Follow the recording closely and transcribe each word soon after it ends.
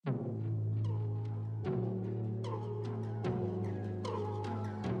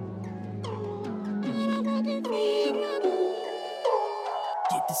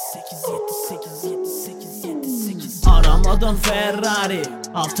Aramadım Ferrari,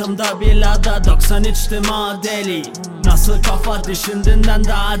 altımda bir Lada 93'tü modeli. Nasıl kafa düşündüğünden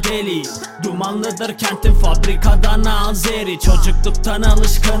daha deli. Dumanlıdır kentin, fabrikadan Azeri. Çocukluktan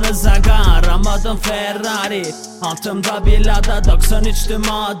alışkınız aga. Aramadım Ferrari, altımda bir Lada 93'tü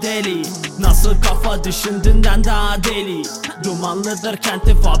modeli. Nasıl kafa düşündüğünden daha deli. Dumanlıdır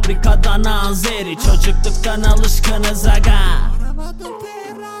kentin, fabrikadan Azeri. Çocukluktan alışkınız aga. Aramadım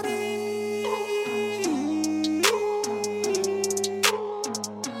Ferrari.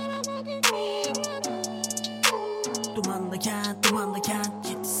 Dumanlı kent, dumanlı kent,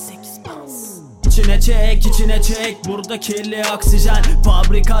 7-8 bas. İçine çek, içine çek, burada kirli oksijen.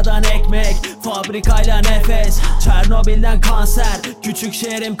 Fabrikadan ekmek, fabrikayla nefes. Çernobil'den kanser, küçük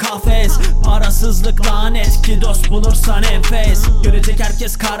şehrim kafes. Parasızlık lanet ki dost bulursan enfes. Görecek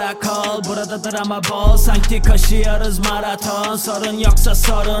herkes karakol, buradadır ama bol. Sanki koşuyoruz maraton, sorun yoksa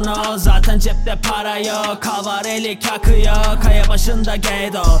sorun o. Zaten cepte para yok, havarelik akıyor. Kaya başında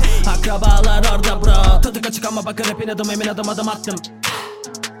ghetto, akrabalar orada bro. Tadı kaçık ama bakın rapin adım, emin adım attım.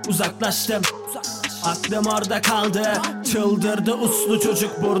 Uzaklaştım, aklım orada kaldı. Çıldırdı uslu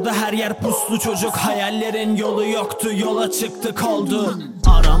çocuk, burada her yer puslu çocuk. Hayallerin yolu yoktu, yola çıktık oldu.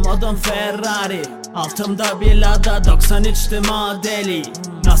 Aramadım Ferrari, altımda bir Lada 93'tü modeli.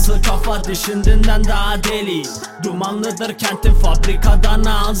 Nasıl kafa düşündüğünden daha deli. Dumanlıdır kentin, fabrikadan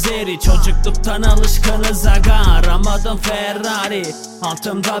Azeri. Çocukluktan alışkınız aga. Aramadım Ferrari,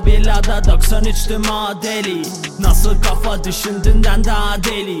 altımda bir Lada 93'tü modeli. Nasıl kafa düşündüğünden daha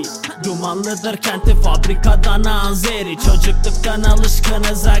deli. Dumanlıdır kentin, fabrikadan Azeri. Çocukluktan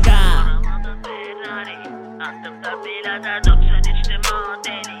alışkınız aga. Aramadım Ferrari, altımda bir Lada 93.